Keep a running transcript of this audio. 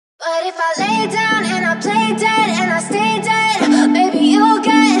if I lay down and I play dead and I stay dead, maybe you'll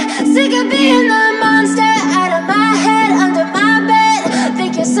get sick of being the monster out of my head, under my bed.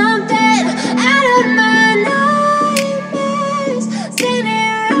 Think you're something out of my nightmares,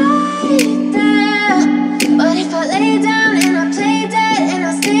 standing right there. But if I lay down and I play dead and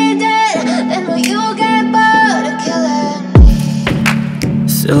I stay dead, then will you get bored of killing me?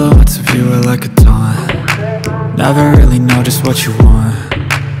 Silhouettes of you are like a taunt. Never really know just what you want.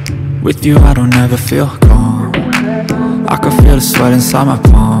 With you I don't ever feel calm. I can feel the sweat inside my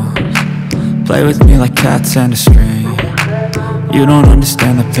palms. Play with me like cats and a string. You don't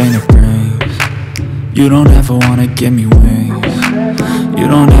understand the pain it brings. You don't ever wanna give me wings. You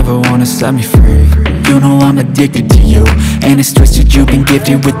don't ever wanna set me free. You know I'm addicted to you, and it's twisted, you've been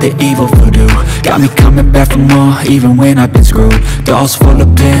gifted with the evil voodoo. Got me coming back for more, even when I've been screwed. Dolls full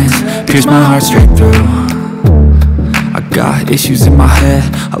of pins, pierce my heart straight through. I got issues in my head,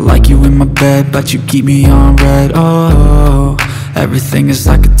 I like you in my bed, but you keep me on red. Oh, everything is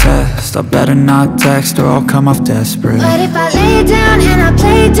like a test, I better not text or I'll come off desperate. But if I lay down and I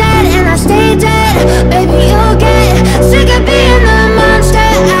play dead and I stay dead, baby you'll get sick of being the monster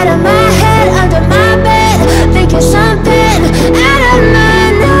out of my head, under my bed. Think you're something out of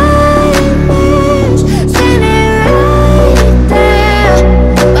my nightmares, standing right there.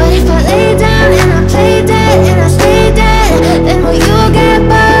 But if I lay down and I play dead and I stay dead, then will you get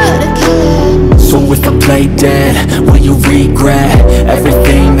bored of killing me? So if I play dead, will you regret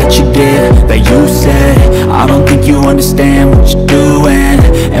everything that you did, that you said? I don't think you understand what you're doing,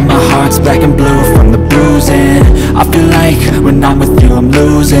 and my heart's black and blue from the bruising. I feel like when I'm with you I'm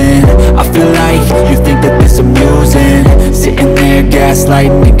losing. I feel like you think that this amusing, sitting there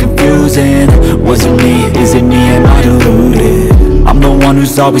gaslighting and confusing. Was it me, is it me, am I deluded? I'm the one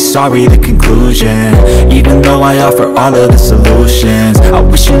who's always sorry, the conclusion, even though I offer all of the solutions. I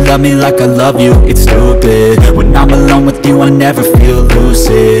wish you loved me like I love you, it's stupid. When I'm alone with you I never feel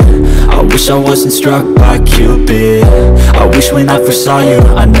lucid. I wish I wasn't struck by Cupid. I wish when I first saw you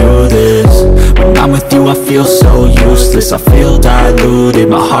I knew this. When I'm with you I feel so useless, I feel diluted,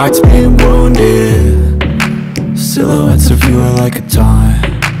 my heart's been wounded. Silhouettes of you are like a taunt.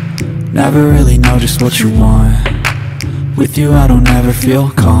 Never really know just what you want. With you I don't ever feel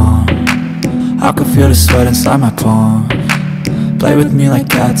calm. I can feel the sweat inside my palms. Play with me like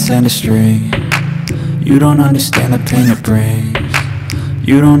cats and a string. You don't understand the pain it brings.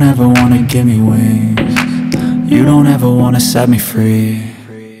 You don't ever wanna give me wings. You don't ever wanna set me free.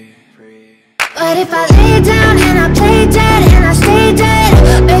 But if I lay down and I play dead and I stay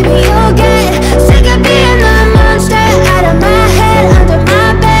dead,